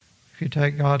If you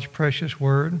take God's precious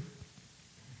word,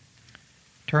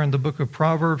 turn to the book of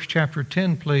Proverbs chapter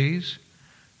 10, please.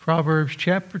 Proverbs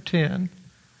chapter 10.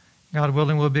 God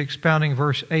willing, we'll be expounding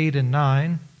verse 8 and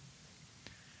 9.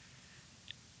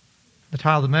 The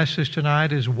title of the message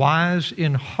tonight is Wise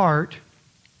in Heart.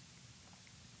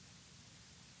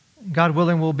 God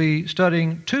willing, we'll be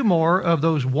studying two more of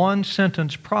those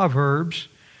one-sentence proverbs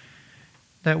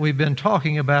that we've been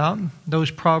talking about,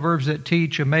 those proverbs that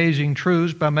teach amazing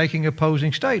truths by making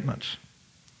opposing statements.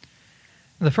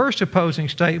 The first opposing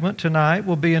statement tonight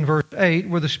will be in verse 8,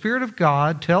 where the Spirit of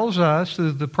God tells us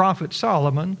through the prophet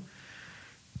Solomon,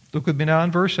 look with me now in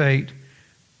verse 8,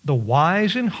 the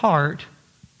wise in heart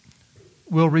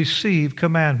will receive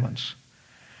commandments.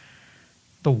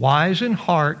 The wise in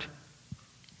heart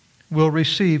will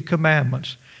receive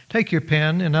commandments. Take your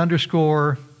pen and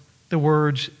underscore the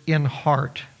words in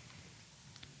heart.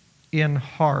 In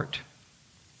heart.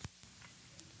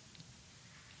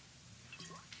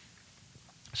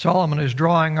 Solomon is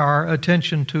drawing our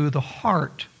attention to the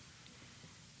heart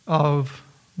of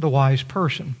the wise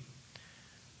person.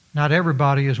 Not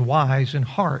everybody is wise in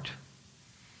heart.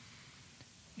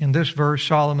 In this verse,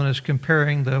 Solomon is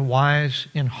comparing the wise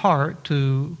in heart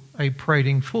to a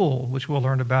prating fool, which we'll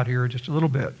learn about here in just a little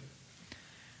bit.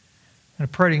 And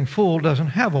a prating fool doesn't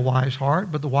have a wise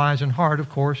heart, but the wise in heart, of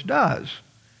course, does.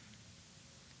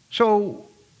 So,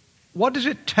 what does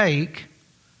it take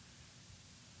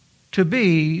to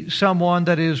be someone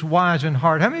that is wise in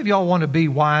heart? How many of y'all want to be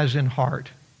wise in heart?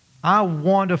 I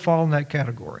want to fall in that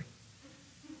category.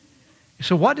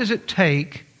 So what does it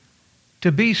take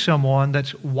to be someone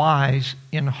that's wise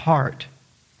in heart?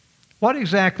 What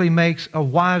exactly makes a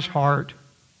wise heart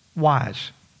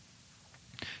wise?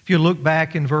 If you look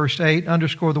back in verse 8,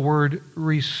 underscore the word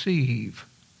receive.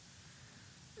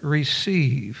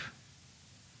 Receive.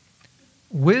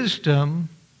 Wisdom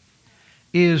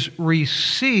is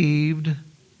received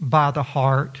by the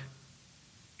heart,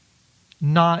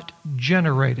 not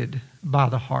generated by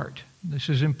the heart. This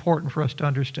is important for us to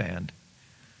understand.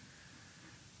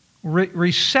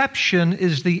 Reception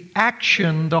is the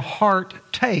action the heart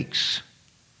takes.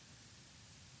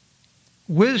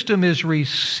 Wisdom is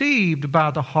received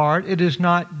by the heart. It is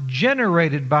not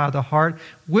generated by the heart.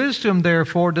 Wisdom,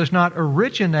 therefore, does not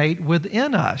originate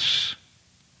within us.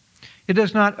 It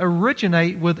does not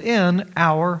originate within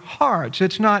our hearts.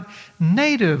 It's not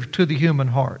native to the human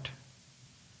heart.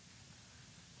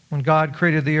 When God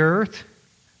created the earth,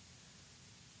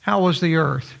 how was the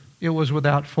earth? It was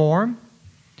without form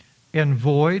and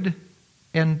void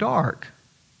and dark.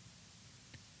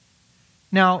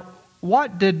 Now,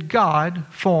 what did God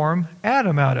form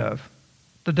Adam out of?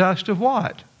 The dust of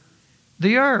what?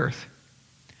 The earth.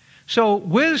 So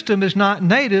wisdom is not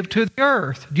native to the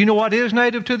earth. Do you know what is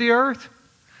native to the earth?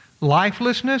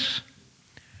 Lifelessness,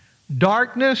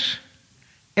 darkness,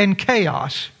 and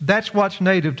chaos. That's what's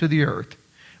native to the earth.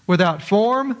 Without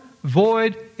form,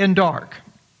 void, and dark.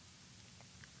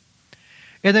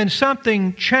 And then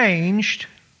something changed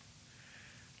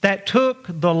that took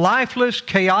the lifeless,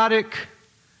 chaotic,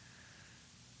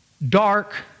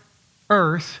 dark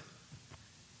earth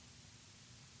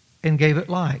and gave it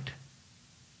light.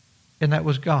 And that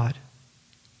was God.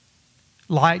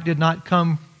 Light did not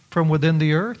come from within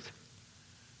the earth.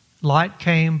 Light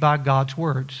came by God's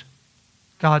words.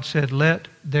 God said, "Let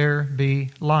there be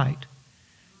light."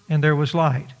 And there was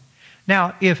light.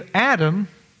 Now, if Adam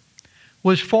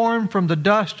was formed from the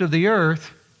dust of the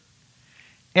earth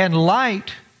and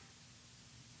light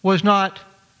was not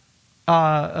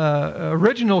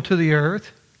original to the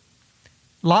earth,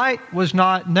 light was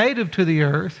not native to the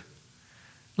earth,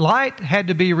 light had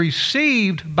to be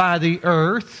received by the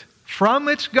earth from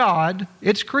its God,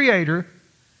 its creator,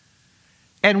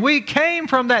 and we came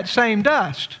from that same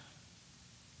dust.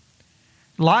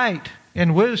 Light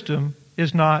and wisdom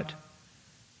is not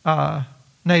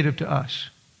native to us,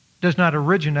 does not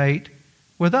originate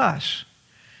with us.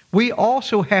 We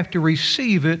also have to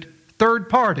receive it third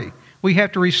party. We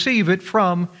have to receive it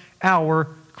from our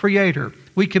Creator.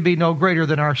 We can be no greater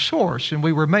than our source, and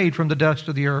we were made from the dust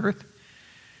of the earth.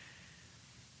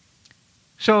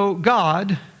 So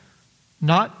God,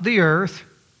 not the earth,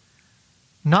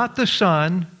 not the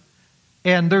sun,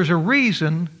 and there's a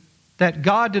reason that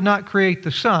God did not create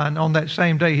the sun on that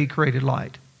same day He created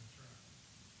light.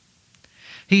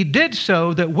 He did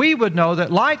so that we would know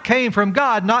that light came from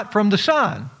God, not from the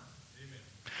sun. Amen.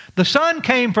 The sun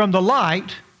came from the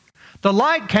light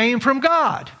came from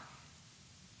God.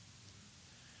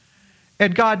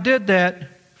 And God did that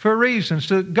for reasons.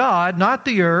 So God, not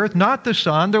the earth, not the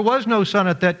sun, there was no sun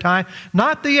at that time,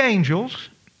 not the angels,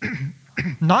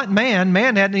 not man.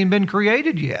 Man hadn't even been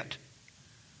created yet.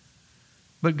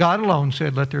 But God alone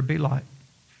said, let there be light.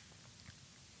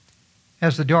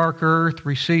 As the dark earth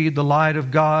received the light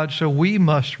of God, so we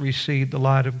must receive the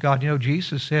light of God. You know,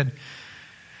 Jesus said,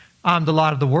 I'm the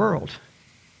light of the world.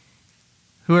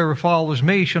 Whoever follows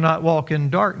me shall not walk in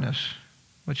darkness,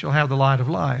 but shall have the light of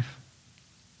life.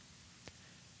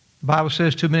 The Bible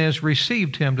says, to many as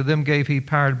received him, to them gave he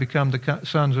power to become the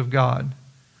sons of God.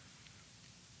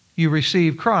 You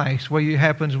receive Christ. What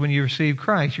happens when you receive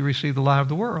Christ? You receive the light of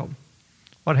the world.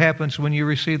 What happens when you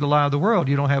receive the light of the world?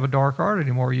 You don't have a dark heart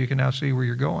anymore. You can now see where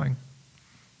you're going.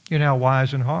 You're now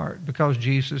wise in heart because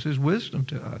Jesus is wisdom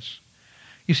to us.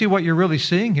 You see, what you're really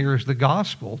seeing here is the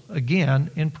gospel, again,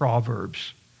 in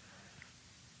Proverbs.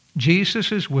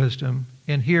 Jesus is wisdom,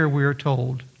 and here we are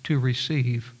told to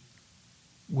receive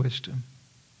wisdom.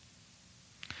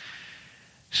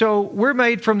 So we're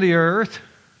made from the earth.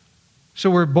 So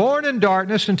we're born in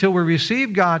darkness until we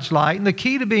receive God's light. And the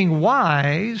key to being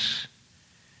wise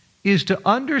is to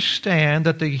understand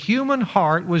that the human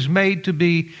heart was made to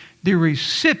be the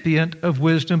recipient of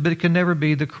wisdom, but it can never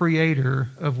be the creator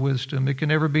of wisdom. It can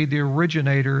never be the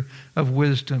originator of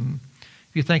wisdom.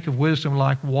 If you think of wisdom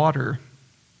like water,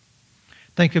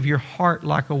 think of your heart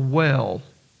like a well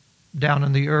down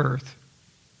in the earth.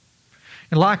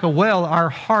 And like a well, our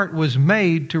heart was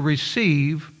made to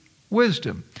receive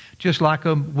wisdom, just like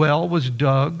a well was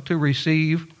dug to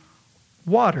receive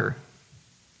water.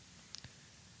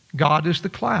 God is the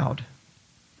cloud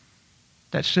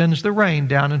that sends the rain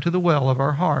down into the well of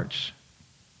our hearts.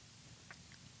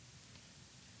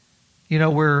 You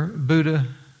know where Buddha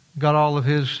got all of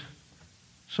his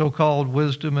so-called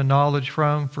wisdom and knowledge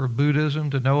from for Buddhism,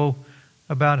 to know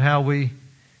about how we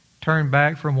turn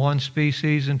back from one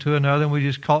species into another, and we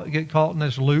just get caught in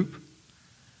this loop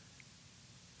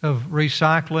of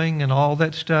recycling and all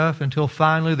that stuff until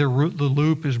finally the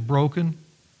loop is broken.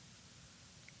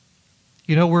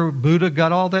 You know where Buddha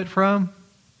got all that from?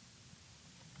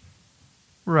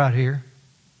 Right here,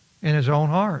 in his own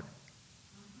heart.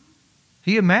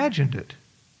 He imagined it.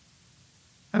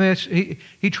 I mean,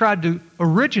 he tried to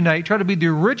be the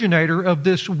originator of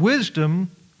this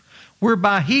wisdom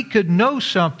whereby he could know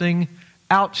something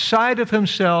outside of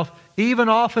himself, even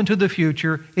off into the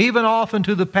future, even off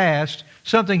into the past,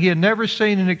 something he had never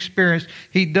seen and experienced.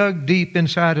 He dug deep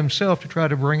inside himself to try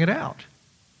to bring it out.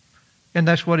 And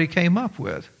that's what he came up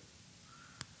with.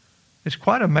 It's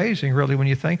quite amazing, really, when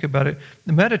you think about it.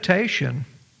 The meditation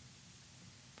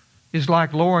is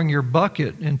like lowering your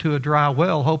bucket into a dry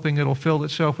well, hoping it'll fill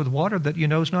itself with water that you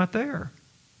know is not there.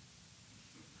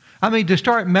 I mean, to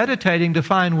start meditating to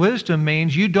find wisdom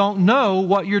means you don't know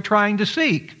what you're trying to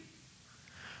seek.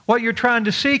 What you're trying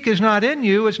to seek is not in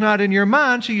you, it's not in your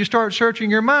mind, so you start searching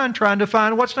your mind trying to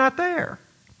find what's not there.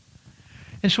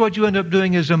 And so what you end up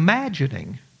doing is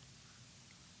imagining.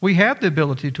 We have the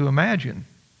ability to imagine.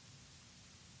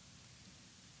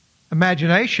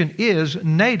 Imagination is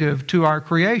native to our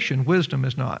creation. Wisdom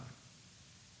is not.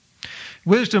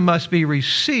 Wisdom must be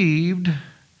received.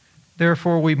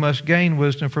 Therefore, we must gain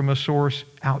wisdom from a source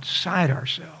outside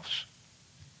ourselves.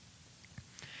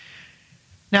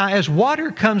 Now, as water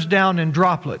comes down in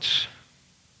droplets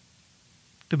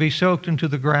to be soaked into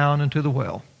the ground and to the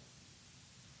well,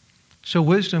 so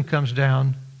wisdom comes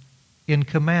down in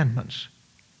commandments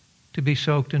to be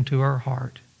soaked into our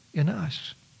heart in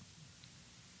us.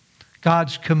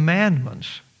 God's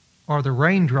commandments are the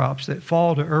raindrops that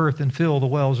fall to earth and fill the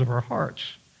wells of our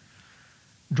hearts.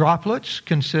 Droplets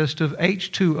consist of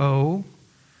H2O.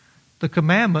 The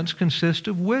commandments consist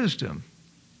of wisdom.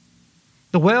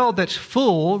 The well that's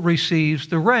full receives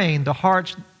the rain. The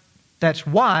heart that's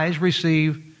wise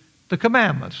receive the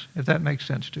commandments, if that makes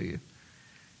sense to you.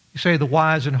 You say the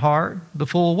wise in heart, the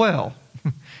full well.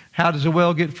 How does a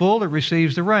well get full? It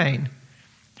receives the rain.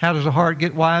 How does a heart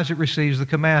get wise? It receives the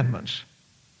commandments.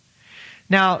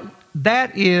 Now,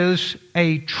 that is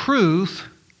a truth.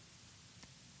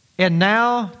 And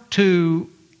now to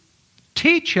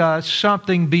teach us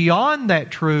something beyond that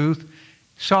truth,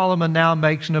 Solomon now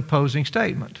makes an opposing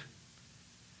statement.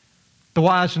 The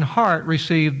wise in heart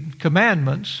receive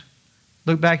commandments.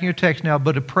 Look back in your text now,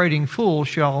 but a prating fool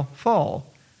shall fall.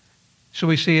 So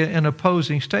we see an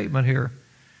opposing statement here.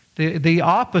 The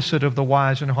opposite of the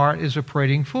wise in heart is a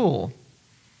prating fool.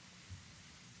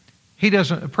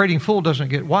 A prating fool doesn't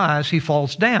get wise, he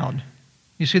falls down.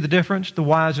 You see the difference? The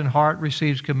wise in heart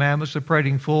receives commandments. The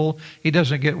prating fool, he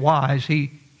doesn't get wise,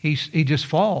 he just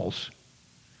falls.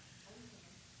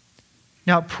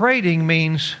 Now, prating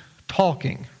means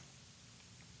talking.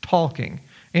 Talking.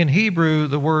 In Hebrew,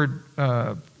 the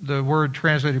word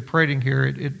translated prating here,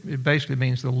 it basically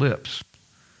means the lips.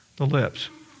 The lips.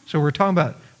 So we're talking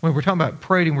about When we're talking about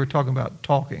prating, we're talking about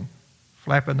talking,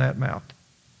 flapping that mouth.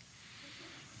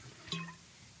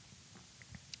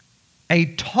 A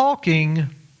talking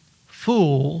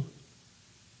fool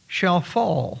shall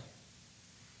fall.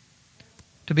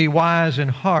 To be wise in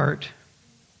heart,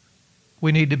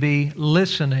 we need to be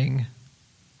listening,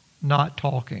 not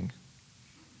talking.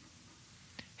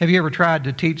 Have you ever tried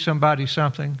to teach somebody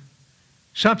something?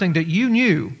 Something that you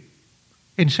knew,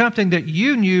 and something that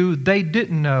you knew they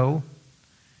didn't know,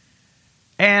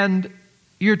 and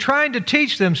you're trying to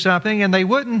teach them something and they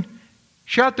wouldn't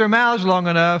shut their mouths long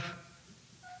enough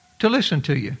to listen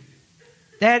to you.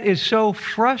 That is so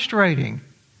frustrating.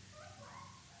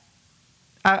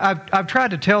 I've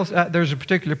tried to tell, there's a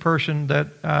particular person that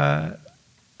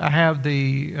I have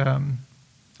the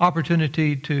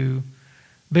opportunity to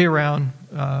be around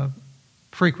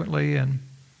frequently, and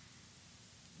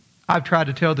I've tried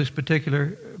to tell this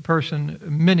particular person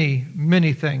many,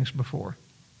 many things before,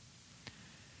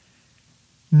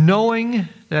 knowing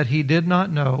that he did not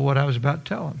know what I was about to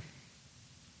tell him.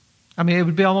 I mean, it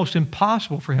would be almost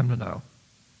impossible for him to know.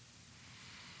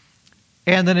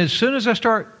 And then as soon as I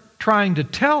start trying to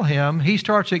tell him, he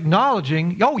starts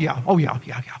acknowledging, oh yeah,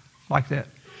 like that.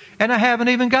 And I haven't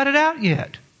even got it out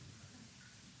yet.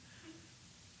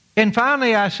 And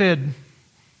finally I said,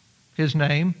 his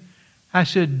name, I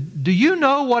said, do you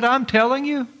know what I'm telling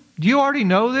you? Do you already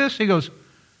know this? He goes,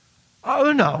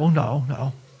 oh,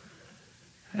 no.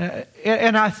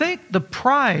 And I think the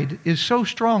pride is so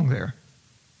strong there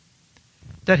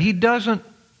that he doesn't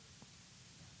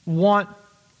want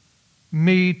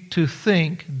me to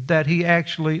think that he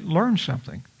actually learned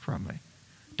something from me.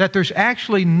 That there's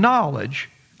actually knowledge.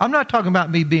 I'm not talking about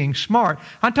me being smart.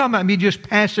 I'm talking about me just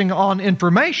passing on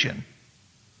information.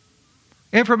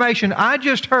 Information I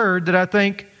just heard that I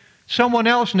think someone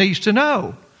else needs to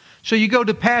know. So you go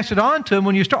to pass it on to them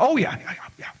when you start, oh yeah.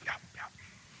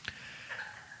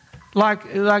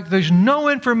 Like there's no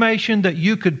information that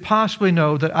you could possibly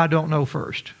know that I don't know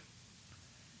first.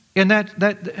 And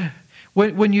that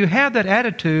when you have that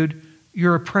attitude,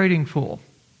 you're a prating fool.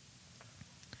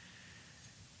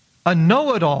 A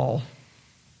know-it-all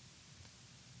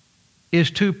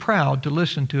is too proud to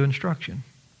listen to instruction.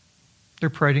 They're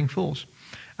prating fools.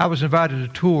 I was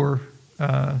invited to tour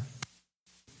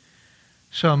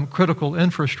some critical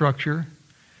infrastructure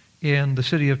in the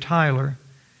city of Tyler.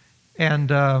 And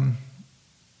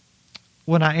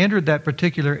when I entered that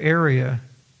particular area,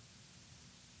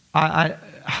 I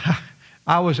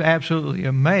was absolutely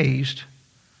amazed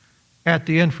at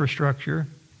the infrastructure,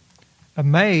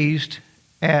 amazed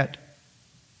at,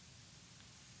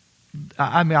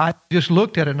 I just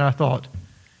looked at it and I thought,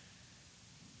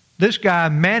 this guy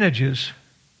manages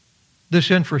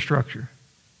this infrastructure.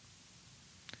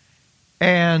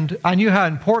 And I knew how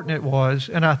important it was,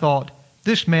 and I thought,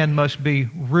 this man must be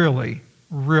really,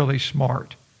 really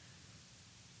smart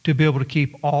to be able to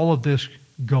keep all of this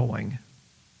going.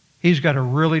 He's got to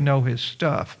really know his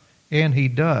stuff, and he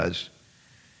does.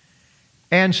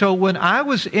 And so when I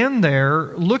was in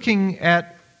there looking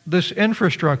at this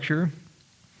infrastructure,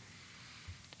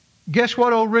 guess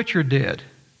what old Richard did?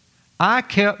 I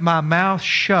kept my mouth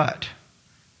shut.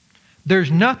 There's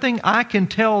nothing I can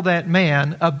tell that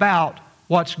man about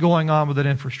what's going on with that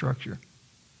infrastructure.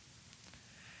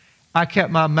 I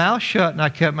kept my mouth shut and I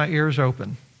kept my ears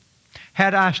open.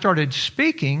 Had I started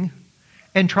speaking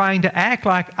and trying to act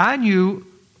like I knew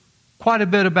quite a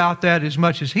bit about that as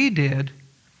much as he did,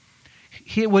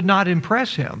 it would not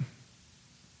impress him.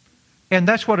 And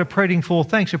that's what a prating fool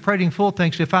thinks. A prating fool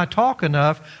thinks if I talk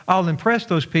enough, I'll impress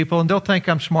those people and they'll think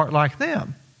I'm smart like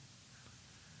them.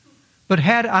 But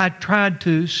had I tried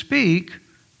to speak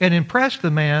and impress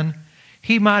the man,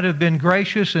 he might have been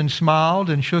gracious and smiled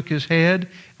and shook his head.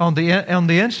 On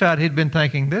the inside, he'd been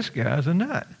thinking, this guy's a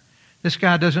nut. This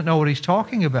guy doesn't know what he's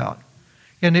talking about.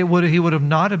 And he would have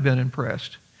not have been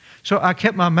impressed. So I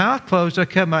kept my mouth closed. I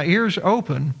kept my ears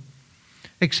open,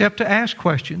 except to ask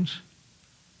questions.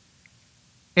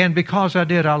 And because I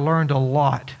did, I learned a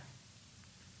lot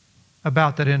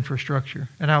about that infrastructure.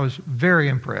 And I was very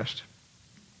impressed.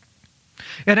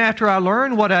 And after I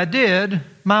learned what I did,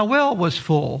 my well was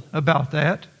full about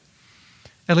that,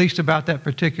 at least about that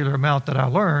particular amount that I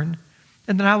learned.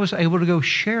 And then I was able to go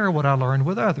share what I learned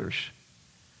with others.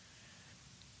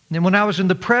 And when I was in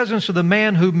the presence of the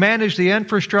man who managed the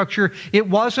infrastructure, it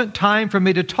wasn't time for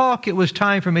me to talk, it was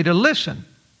time for me to listen.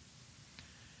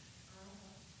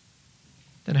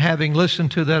 And having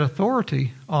listened to that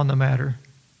authority on the matter,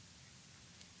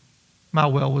 my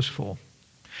well was full.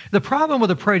 The problem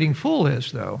with a prating fool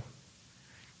is, though,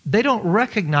 they don't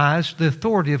recognize the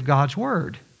authority of God's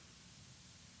Word.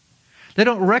 They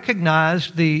don't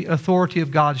recognize the authority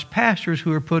of God's pastors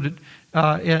who are put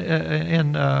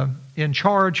in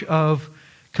charge of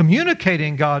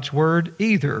communicating God's Word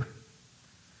either.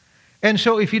 And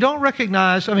so if you don't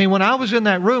recognize, when I was in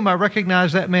that room, I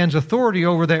recognized that man's authority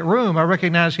over that room. I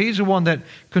recognize he's the one that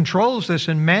controls this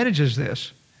and manages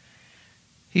this.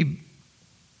 He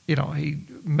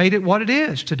made it what it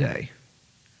is today.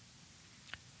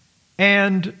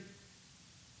 And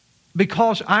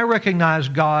because I recognize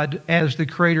God as the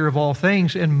creator of all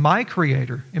things and my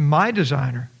creator and my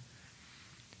designer,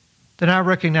 then I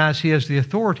recognize He has the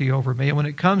authority over me. And when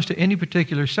it comes to any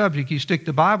particular subject, you stick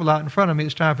the Bible out in front of me,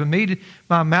 it's time for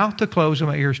my mouth to close and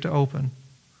my ears to open.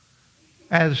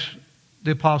 As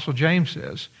the Apostle James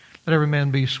says, let every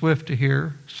man be swift to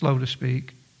hear, slow to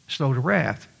speak, slow to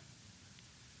wrath.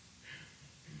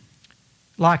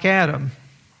 Like Adam,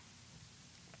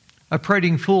 a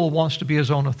prating fool wants to be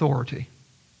his own authority.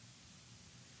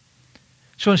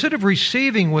 So instead of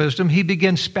receiving wisdom, he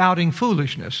begins spouting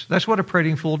foolishness. That's what a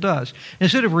prating fool does.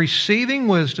 Instead of receiving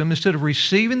wisdom, instead of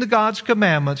receiving the God's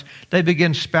commandments, they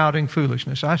begin spouting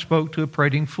foolishness. I spoke to a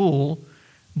prating fool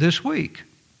this week.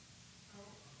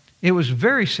 It was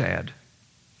very sad.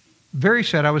 Very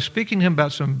sad. I was speaking to him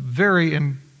about some very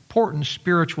important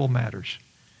spiritual matters.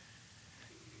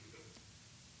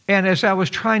 And as I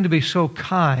was trying to be so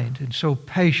kind and so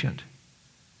patient,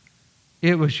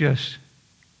 it was just,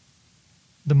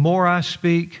 the more I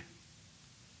speak,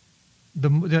 the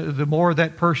more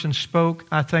that person spoke,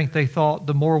 I think they thought,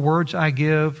 the more words I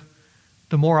give,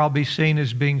 the more I'll be seen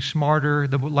as being smarter,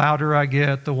 the louder I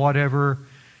get, the whatever,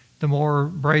 the more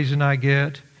brazen I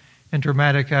get and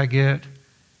dramatic I get,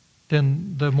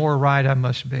 then the more right I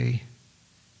must be.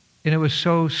 And it was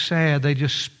so sad, they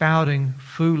just spouting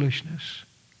foolishness.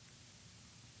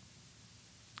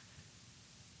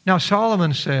 Now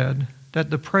Solomon said that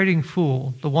the prating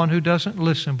fool, the one who doesn't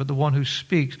listen, but the one who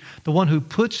speaks, the one who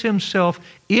puts himself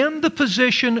in the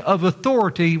position of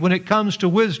authority when it comes to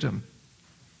wisdom,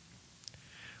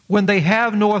 when they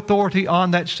have no authority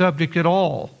on that subject at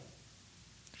all,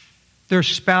 they're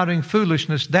spouting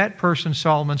foolishness. That person,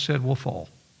 Solomon said, will fall.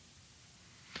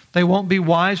 They won't be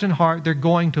wise in heart. They're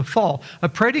going to fall. A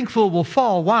prating fool will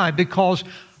fall. Why? Because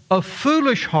a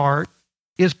foolish heart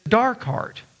is a dark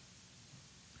heart.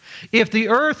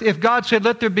 If God said,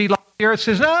 let there be light, the earth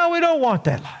says, no, we don't want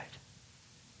that light.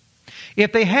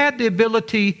 If they had the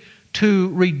ability to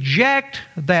reject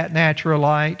that natural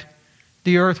light,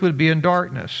 the earth would be in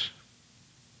darkness.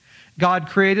 God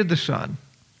created the sun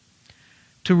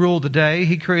to rule the day.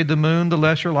 He created the moon, the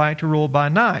lesser light, to rule by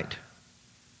night.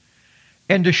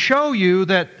 And to show you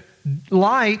that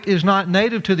light is not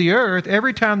native to the earth,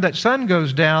 every time that sun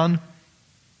goes down,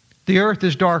 the earth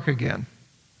is dark again.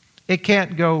 It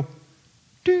can't go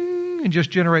ding and just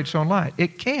generate its own light.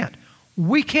 It can't.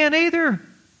 We can't either.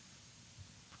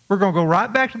 We're going to go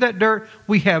right back to that dirt.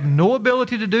 We have no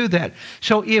ability to do that.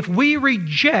 So if we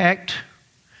reject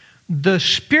the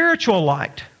spiritual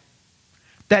light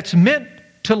that's meant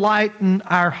to lighten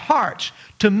our hearts,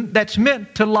 that's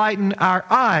meant to lighten our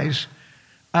eyes.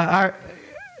 I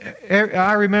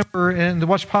remember, and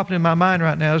what's popping in my mind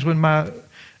right now is when my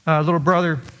little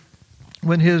brother,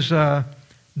 when his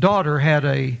daughter had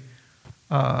a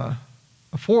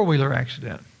four-wheeler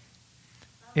accident,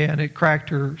 and it cracked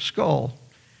her skull.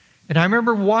 And I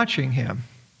remember watching him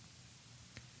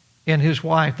and his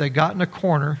wife. They got in a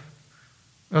corner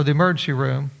of the emergency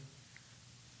room,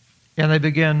 and they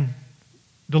began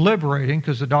deliberating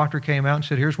because the doctor came out and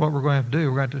said, here's what we're going to have to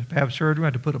do. We're going to have surgery.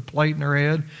 We're going to have to put a plate in her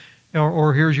head,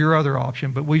 or here's your other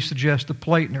option, but we suggest the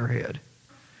plate in her head.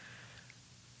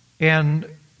 And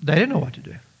they didn't know what to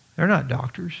do. They're not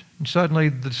doctors. And suddenly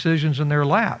the decision's in their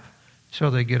lap. So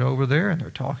they get over there and they're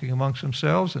talking amongst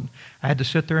themselves, and I had to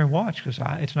sit there and watch because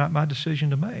it's not my decision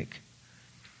to make.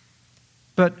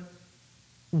 But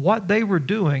what they were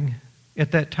doing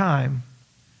at that time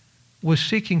was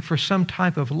seeking for some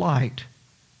type of light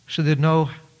so they'd know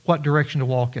what direction to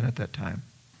walk in at that time.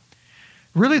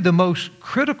 Really, the most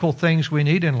critical things we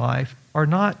need in life are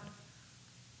not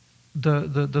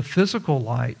the physical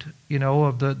light,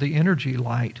 of the energy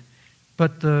light,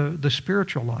 but the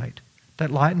spiritual light that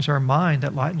lightens our mind,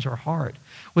 that lightens our heart.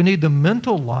 We need the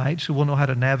mental light so we'll know how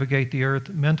to navigate the earth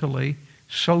mentally,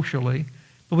 socially,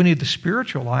 but we need the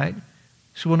spiritual light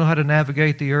so we'll know how to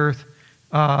navigate the earth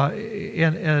both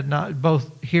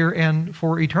here and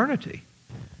for eternity.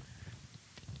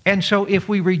 And so if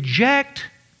we reject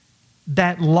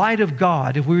that light of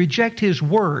God, if we reject His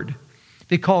Word,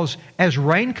 because as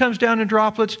rain comes down in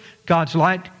droplets, God's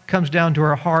light comes down to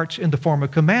our hearts in the form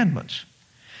of commandments.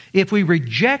 If we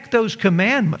reject those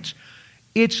commandments,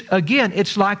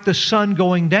 it's like the sun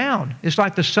going down. It's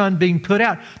like the sun being put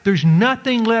out. There's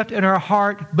nothing left in our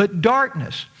heart but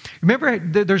darkness. Remember,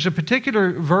 there's a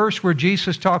particular verse where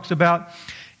Jesus talks about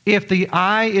if the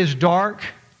eye is dark,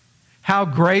 how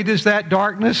great is that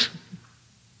darkness?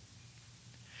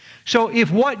 So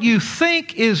if what you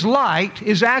think is light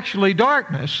is actually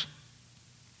darkness,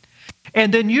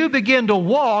 and then you begin to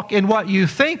walk in what you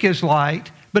think is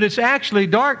light, but it's actually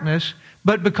darkness,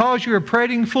 but because you're a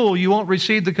prating fool, you won't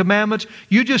receive the commandments,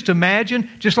 you just imagine,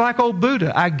 just like old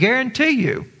Buddha, I guarantee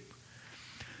you,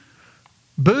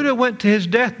 Buddha went to his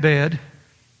deathbed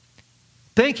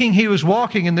thinking he was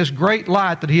walking in this great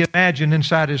light that he imagined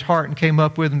inside his heart and came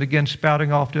up with and began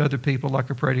spouting off to other people like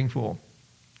a prating fool.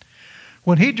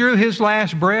 When he drew his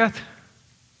last breath,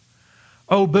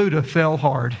 old Buddha fell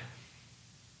hard.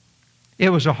 It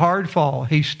was a hard fall.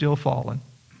 He's still falling.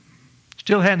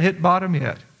 Still hadn't hit bottom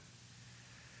yet.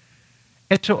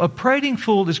 And so a prating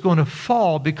fool is going to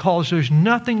fall because there's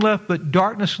nothing left but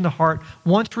darkness in the heart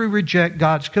once we reject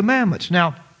God's commandments.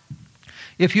 Now,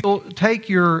 if you'll take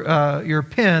your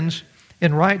pens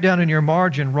and write down in your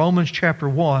margin Romans chapter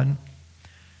 1,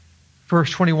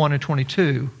 verse 21 and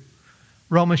 22.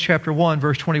 Romans chapter 1,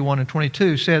 verse 21 and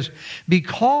 22 says,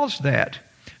 because that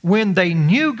when they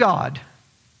knew God,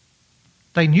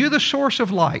 they knew the source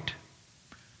of light,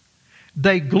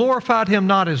 they glorified Him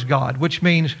not as God, which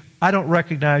means, I don't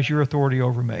recognize your authority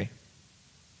over me.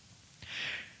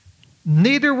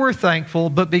 Neither were thankful,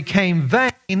 but became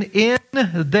vain in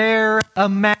their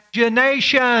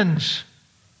imaginations.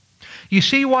 You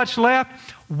see what's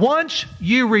left? Once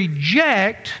you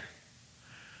reject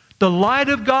the light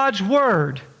of God's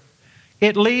Word,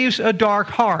 it leaves a dark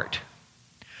heart.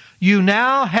 You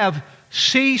now have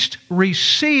ceased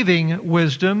receiving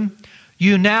wisdom.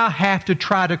 You now have to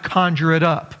try to conjure it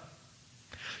up.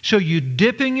 So you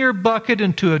dipping your bucket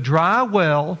into a dry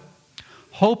well,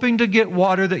 hoping to get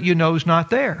water that you know is not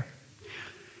there.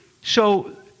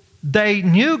 So they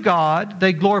knew God,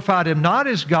 they glorified Him not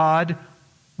as God.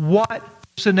 What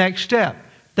was the next step?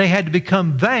 They had to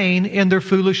become vain in their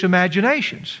foolish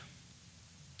imaginations.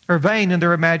 Or vain in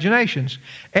their imaginations.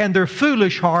 And their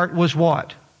foolish heart was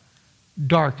what?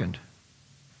 Darkened.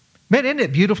 Man, isn't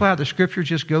it beautiful how the Scriptures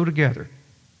just go together?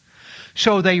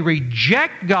 So they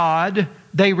reject God,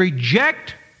 they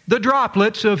reject the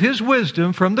droplets of His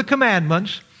wisdom from the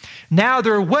commandments. Now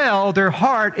their well, their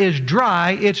heart is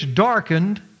dry, it's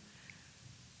darkened.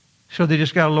 So they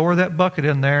just got to lower that bucket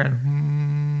in there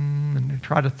and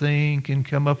try to think and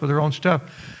come up with their own stuff.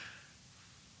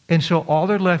 And so all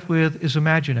they're left with is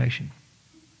imagination.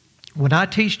 When I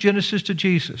teach Genesis to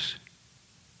Jesus,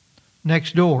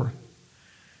 next door,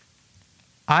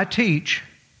 I teach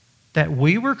that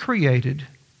we were created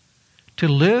to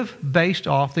live based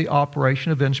off the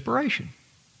operation of inspiration.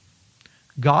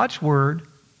 God's Word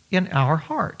in our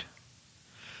heart.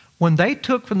 When they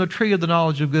took from the tree of the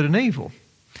knowledge of good and evil,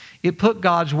 it put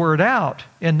God's Word out,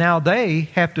 and now they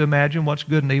have to imagine what's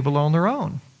good and evil on their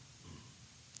own.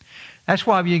 That's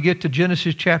why when you get to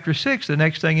Genesis chapter 6, the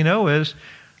next thing you know is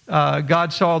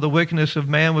God saw the wickedness of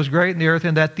man was great in the earth,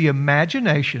 and that the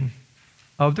imagination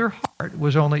of their heart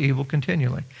was only evil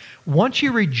continually. Once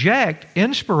you reject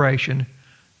inspiration,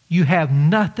 you have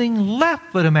nothing left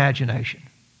but imagination.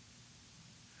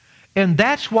 And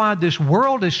that's why this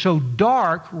world is so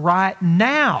dark right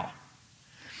now.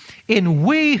 And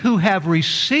we who have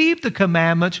received the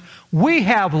commandments, we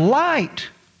have light.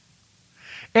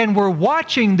 And we're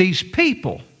watching these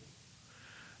people.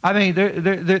 I mean,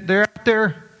 they're out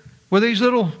there with these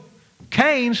little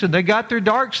canes, and they got their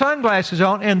dark sunglasses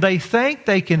on, and they think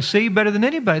they can see better than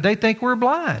anybody. They think we're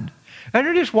blind. And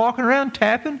they're just walking around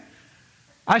tapping.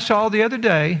 I saw the other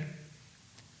day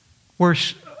where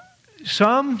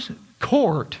some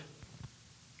court,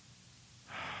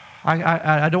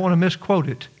 I don't want to misquote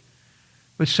it,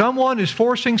 but someone is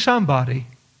forcing somebody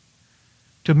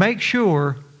to make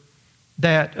sure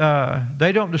that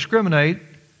they don't discriminate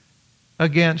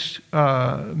against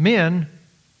men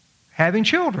having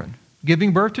children,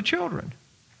 giving birth to children.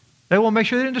 They want to make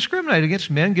sure they didn't discriminate against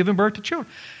men giving birth to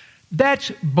children.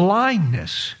 That's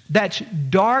blindness. That's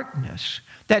darkness.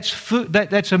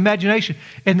 That's imagination.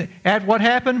 And what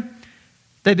happened?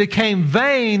 They became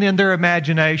vain in their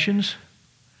imaginations,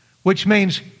 which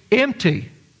means empty.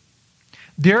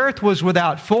 The earth was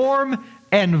without form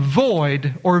and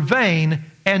void, or vain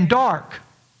and dark.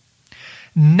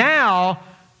 Now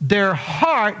their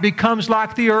heart becomes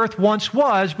like the earth once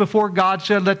was before God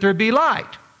said, let there be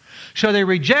light. So they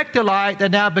reject the light. They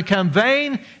now become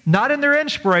vain, not in their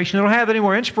inspiration. They don't have any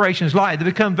more inspiration as light. They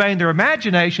become vain in their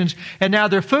imaginations, and now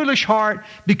their foolish heart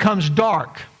becomes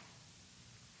dark.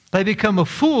 They become a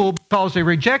fool because they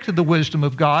rejected the wisdom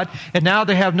of God, and now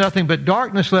they have nothing but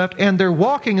darkness left, and they're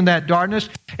walking in that darkness.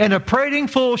 And a prating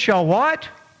fool shall what?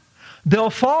 They'll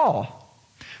fall.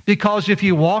 Because if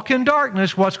you walk in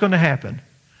darkness, what's going to happen?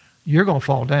 You're going to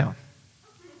fall down.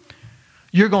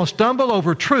 You're going to stumble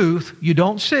over truth you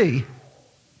don't see.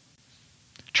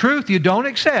 Truth you don't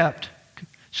accept,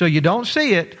 so you don't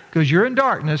see it because you're in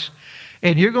darkness.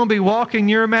 And you're going to be walking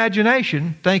your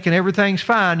imagination, thinking everything's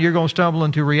fine. You're going to stumble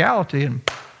into reality and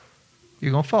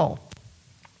you're going to fall.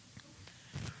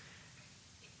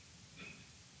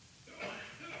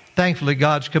 Thankfully,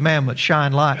 God's commandments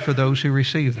shine light for those who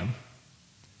receive them.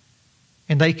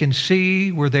 And they can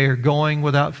see where they are going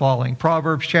without falling.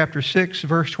 Proverbs chapter 6,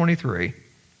 verse 23.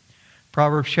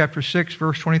 Proverbs chapter 6,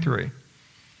 verse 23.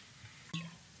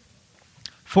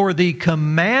 For the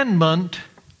commandment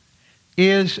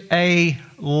is a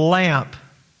lamp,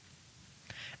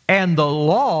 and the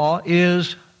law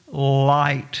is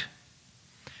light,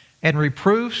 and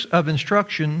reproofs of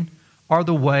instruction are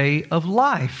the way of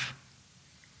life.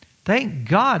 Thank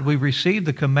God we received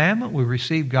the commandment. We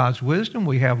received God's wisdom.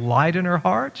 We have light in our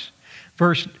hearts.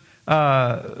 Verse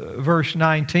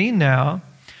 19 now,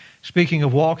 speaking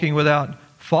of walking without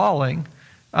falling,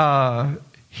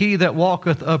 he that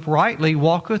walketh uprightly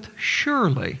walketh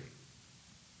surely.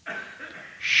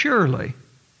 Surely.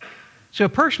 So a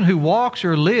person who walks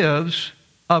or lives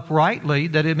uprightly,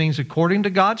 that it means according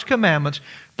to God's commandments,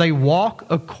 they walk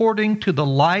according to the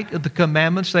light of the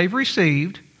commandments they've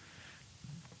received.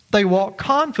 They walk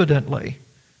confidently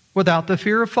without the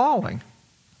fear of falling.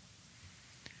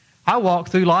 I walk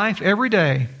through life every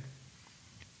day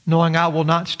knowing I will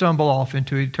not stumble off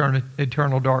into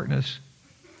eternal darkness.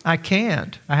 I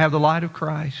can't. I have the light of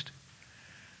Christ.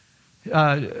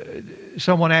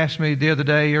 Someone asked me the other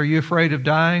day, "Are you afraid of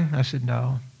dying?" I said,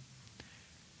 "No."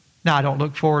 Now, I don't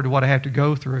look forward to what I have to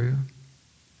go through.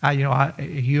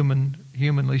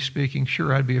 Humanly speaking,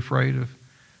 sure, I'd be afraid of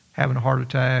having a heart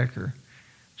attack or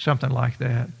something like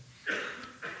that.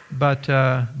 But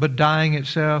dying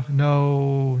itself,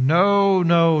 no.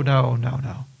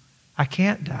 I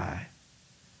can't die.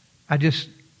 I just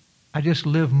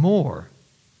live more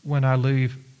when I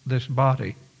leave this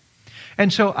body.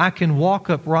 And so I can walk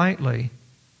uprightly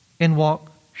and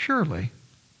walk surely,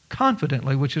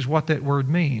 confidently, which is what that word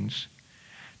means.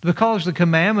 Because the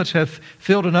commandments have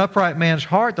filled an upright man's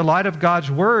heart, the light of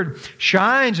God's Word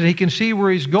shines and he can see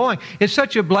where he's going. It's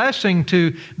such a blessing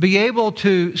to be able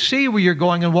to see where you're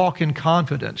going and walk in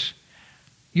confidence.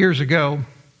 Years ago,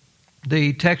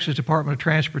 the Texas Department of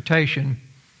Transportation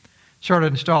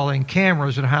started installing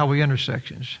cameras at highway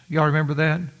intersections. Y'all remember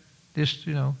that? Used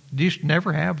to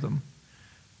never have them.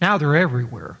 Now they're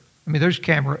everywhere. I mean, there's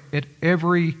camera at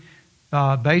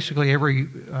basically every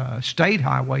state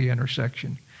highway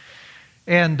intersection.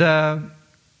 And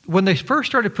when they first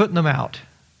started putting them out,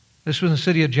 this was in the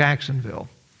city of Jacksonville.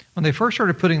 When they first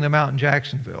started putting them out in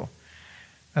Jacksonville,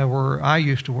 where I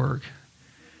used to work,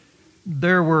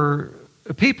 there were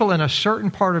people in a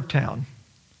certain part of town,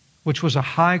 which was a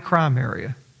high crime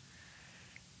area,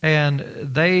 and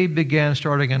they began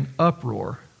starting an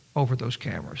uproar over those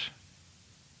cameras.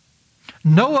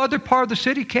 No other part of the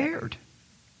city cared.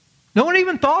 No one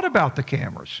even thought about the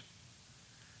cameras.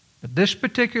 But this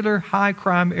particular high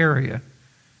crime area,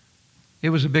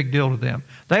 it was a big deal to them.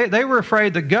 They were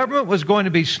afraid the government was going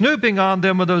to be snooping on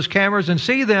them with those cameras and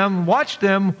see them, watch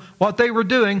them, what they were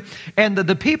doing. And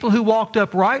the people who walked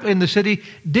uprightly in the city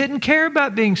didn't care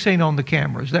about being seen on the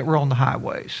cameras that were on the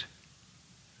highways.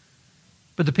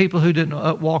 But the people who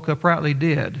didn't walk uprightly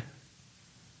did.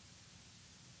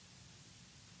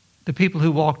 The people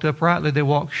who walked uprightly, they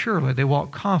walked surely, they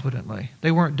walked confidently.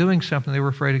 They weren't doing something they were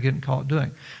afraid of getting caught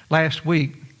doing. Last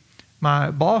week,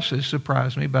 my bosses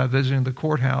surprised me by visiting the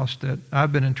courthouse that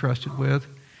I've been entrusted with.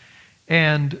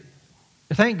 And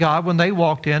thank God, when they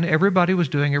walked in, everybody was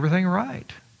doing everything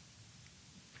right.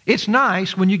 It's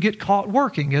nice when you get caught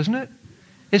working, isn't it?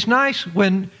 It's nice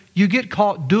when you get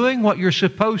caught doing what you're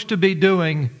supposed to be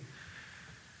doing.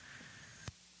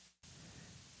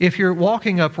 If you're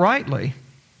walking uprightly,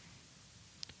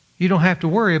 you don't have to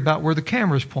worry about where the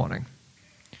camera's pointing.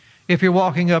 If you're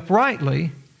walking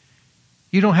uprightly,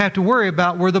 you don't have to worry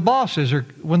about where the bosses are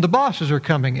when the bosses are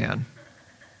coming in.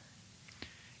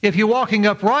 If you're walking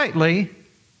uprightly,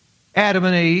 Adam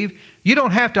and Eve, you don't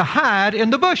have to hide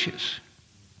in the bushes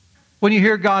when you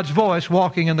hear God's voice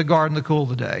walking in the garden in the cool of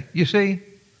the day. You see?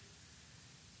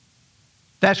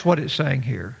 That's what it's saying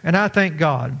here. And I thank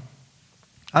God.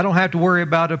 I don't have to worry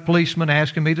about a policeman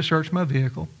asking me to search my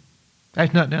vehicle.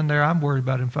 There's nothing in there I'm worried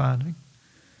about him finding.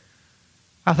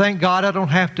 I thank God I don't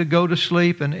have to go to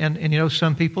sleep, and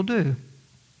some people do.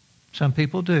 Some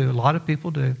people do. A lot of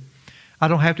people do. I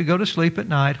don't have to go to sleep at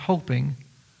night hoping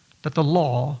that the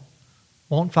law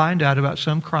won't find out about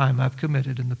some crime I've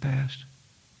committed in the past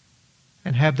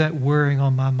and have that worrying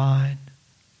on my mind.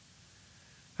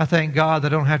 I thank God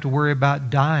that I don't have to worry about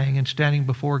dying and standing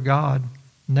before God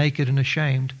naked and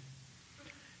ashamed,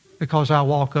 because I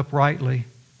walk uprightly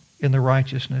in the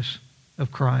righteousness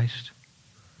of Christ.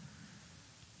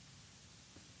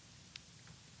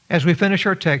 As we finish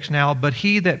our text now, but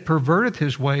he that perverteth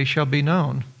his way shall be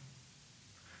known.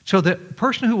 So the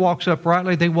person who walks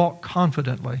uprightly, they walk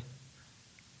confidently.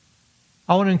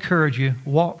 I want to encourage you,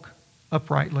 walk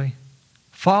uprightly.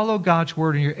 Follow God's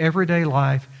word in your everyday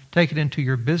life. Take it into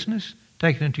your business.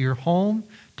 Take it into your home.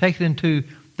 Take it into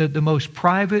the most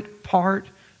private part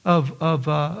of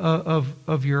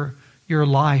your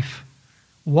life.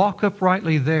 Walk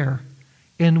uprightly there.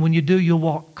 And when you do, you'll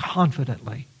walk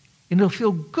confidently. And it'll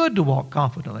feel good to walk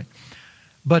confidently.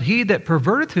 But he that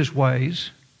perverteth his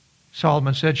ways,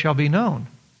 Solomon said, shall be known.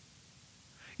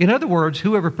 In other words,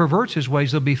 whoever perverts his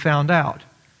ways, they'll be found out.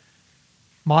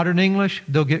 Modern English,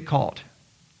 they'll get caught.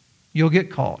 You'll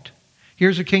get caught.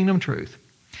 Here's a kingdom truth.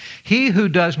 He who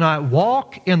does not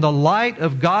walk in the light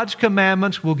of God's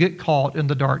commandments will get caught in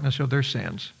the darkness of their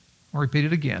sins. I'll repeat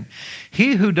it again.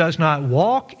 He who does not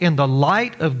walk in the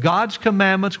light of God's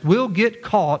commandments will get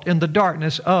caught in the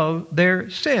darkness of their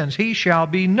sins. He shall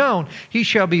be known. He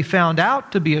shall be found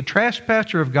out to be a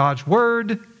trespasser of God's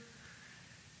word.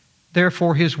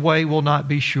 Therefore, his way will not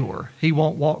be sure. He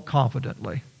won't walk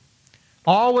confidently.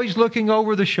 Always looking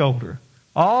over the shoulder.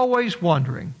 Always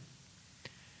wondering.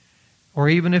 Or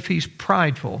even if he's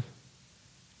prideful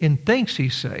and thinks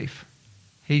he's safe,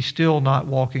 he's still not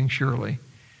walking surely.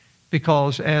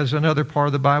 Because, as another part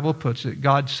of the Bible puts it,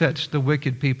 God sets the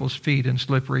wicked people's feet in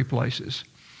slippery places.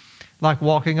 Like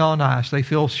walking on ice. They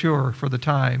feel sure for the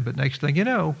time, but next thing you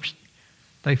know,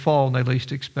 they fall and they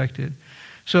least expect it.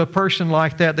 So a person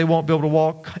like that, they won't be able to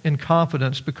walk in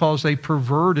confidence because they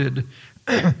perverted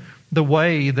the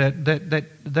way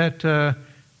that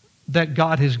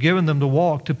God has given them to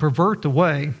walk. To pervert the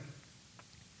way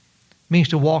means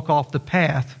to walk off the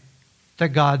path that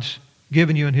God's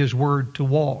given you in His Word to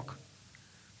walk.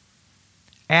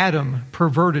 Adam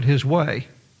perverted his way,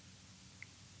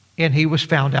 and he was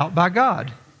found out by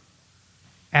God.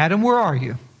 Adam, where are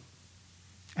you?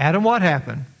 Adam, what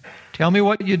happened? Tell me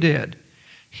what you did.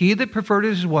 He that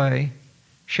perverted his way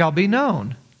shall be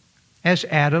known, as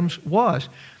Adam's was.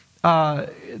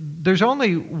 There's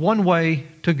only one way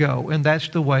to go, and that's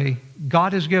the way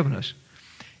God has given us.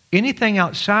 Anything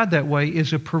outside that way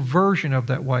is a perversion of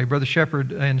that way. Brother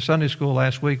Shepherd in Sunday school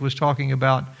last week was talking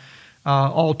about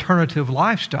alternative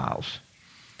lifestyles.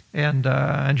 And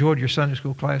I enjoyed your Sunday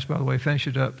school class, by the way. Finished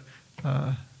it up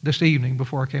this evening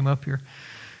before I came up here.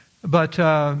 But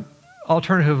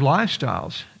alternative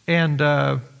lifestyles.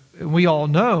 And we all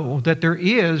know that there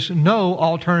is no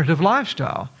alternative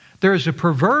lifestyle. There is a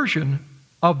perversion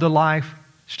of the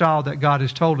lifestyle that God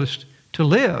has told us to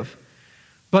live.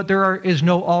 But there is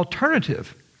no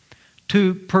alternative.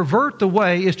 To pervert the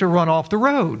way is to run off the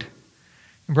road.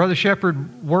 And Brother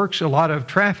Shepherd works a lot of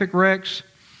traffic wrecks.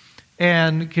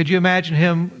 And could you imagine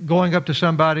him going up to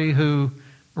somebody who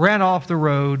ran off the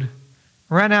road,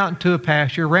 ran out into a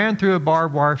pasture, ran through a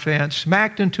barbed wire fence,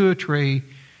 smacked into a tree,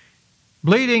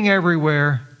 bleeding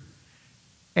everywhere,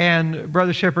 and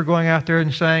Brother Shepherd going out there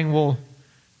and saying, well,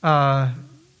 are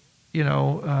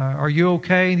you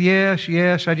okay?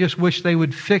 Yes, I just wish they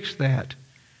would fix that.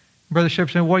 Brother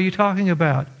Shepherd saying, what are you talking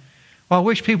about? Well, I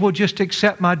wish people would just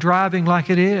accept my driving like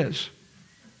it is.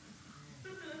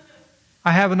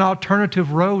 I have an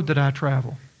alternative road that I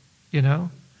travel,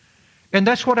 And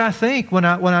that's what I think when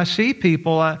I see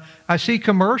people. I see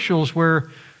commercials where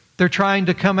they're trying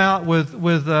to come out with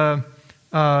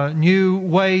new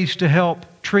ways to help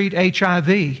treat HIV.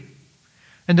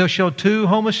 And they'll show two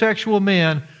homosexual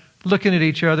men looking at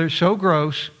each other, so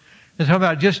gross, and talking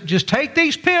about just take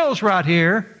these pills right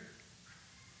here.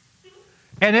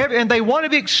 And they want to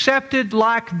be accepted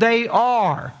like they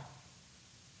are.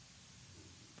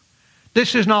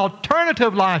 This is an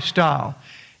alternative lifestyle.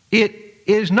 It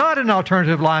is not an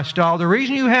alternative lifestyle. The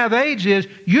reason you have AIDS is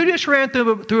you just ran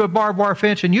through a barbed wire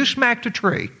fence and you smacked a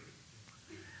tree.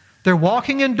 They're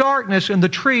walking in darkness, and the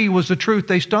tree was the truth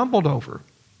they stumbled over.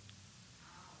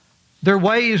 Their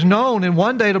way is known, and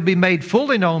one day it'll be made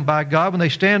fully known by God when they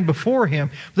stand before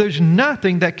Him. There's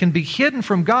nothing that can be hidden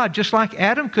from God, just like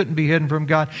Adam couldn't be hidden from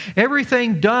God.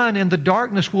 Everything done in the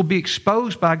darkness will be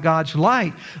exposed by God's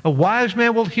light. A wise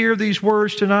man will hear these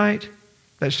words tonight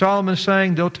that Solomon's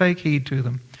saying. They'll take heed to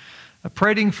them. A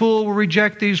prating fool will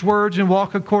reject these words and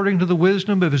walk according to the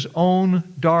wisdom of his own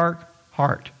dark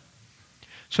heart.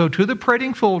 So to the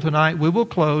prating fool tonight, we will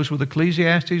close with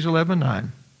Ecclesiastes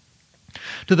 11:9.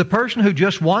 To the person who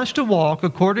just wants to walk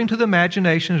according to the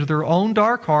imaginations of their own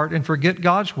dark heart and forget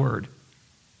God's word,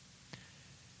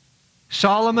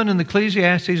 Solomon in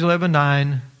Ecclesiastes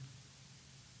 11:9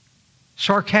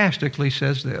 sarcastically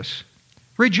says this: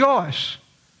 Rejoice,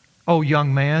 O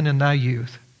young man, in thy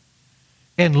youth,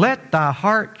 and let thy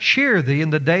heart cheer thee in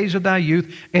the days of thy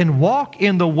youth, and walk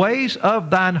in the ways of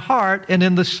thine heart and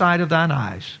in the sight of thine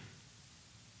eyes.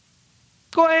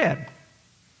 Go ahead.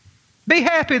 Be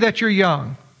happy that you're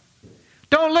young.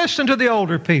 Don't listen to the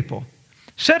older people.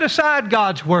 Set aside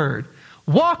God's word.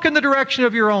 Walk in the direction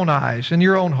of your own eyes and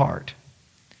your own heart.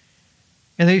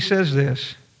 And he says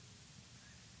this: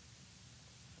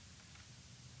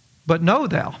 But know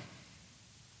thou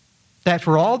that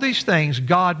for all these things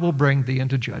God will bring thee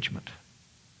into judgment.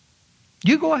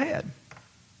 You go ahead.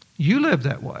 You live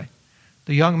that way.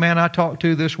 The young man I talked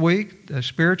to this week,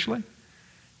 spiritually,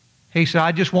 he said,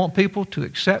 I just want people to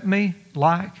accept me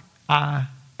like I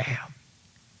am.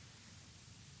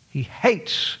 He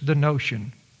hates the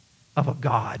notion of a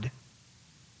God.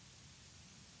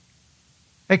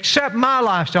 Accept my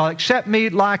lifestyle. Accept me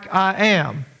like I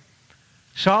am.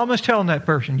 Solomon's telling that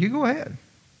person, you go ahead.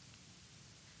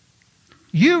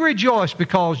 You rejoice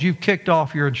because you've kicked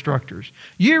off your instructors.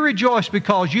 You rejoice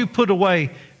because you put away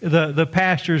the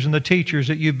pastors and the teachers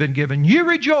that you've been given. You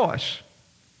rejoice.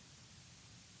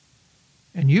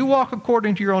 And you walk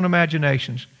according to your own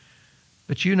imaginations.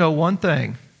 But you know one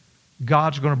thing: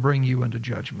 God's going to bring you into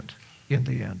judgment in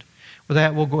the end. With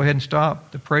that, we'll go ahead and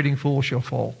stop. The prating fool shall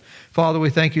fall. Father, we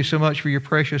thank you so much for your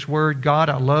precious word. God,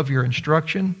 I love your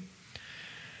instruction.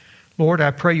 Lord,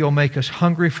 I pray you'll make us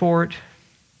hungry for it.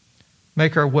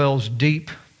 Make our wells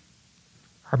deep,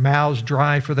 our mouths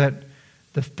dry for that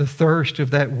the thirst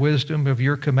of that wisdom of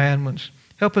your commandments.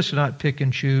 Help us to not pick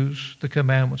and choose the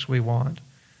commandments we want.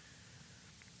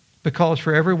 Because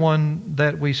for everyone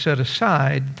that we set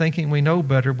aside, thinking we know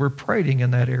better, we're prating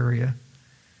in that area.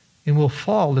 And we'll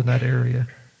fall in that area.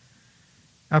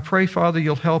 I pray, Father,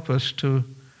 you'll help us to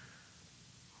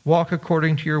walk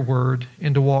according to your word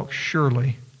and to walk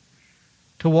surely,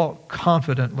 to walk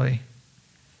confidently.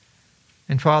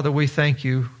 And Father, we thank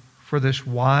you for this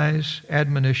wise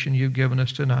admonition you've given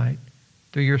us tonight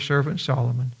through your servant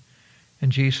Solomon.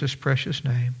 In Jesus' precious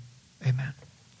name, amen.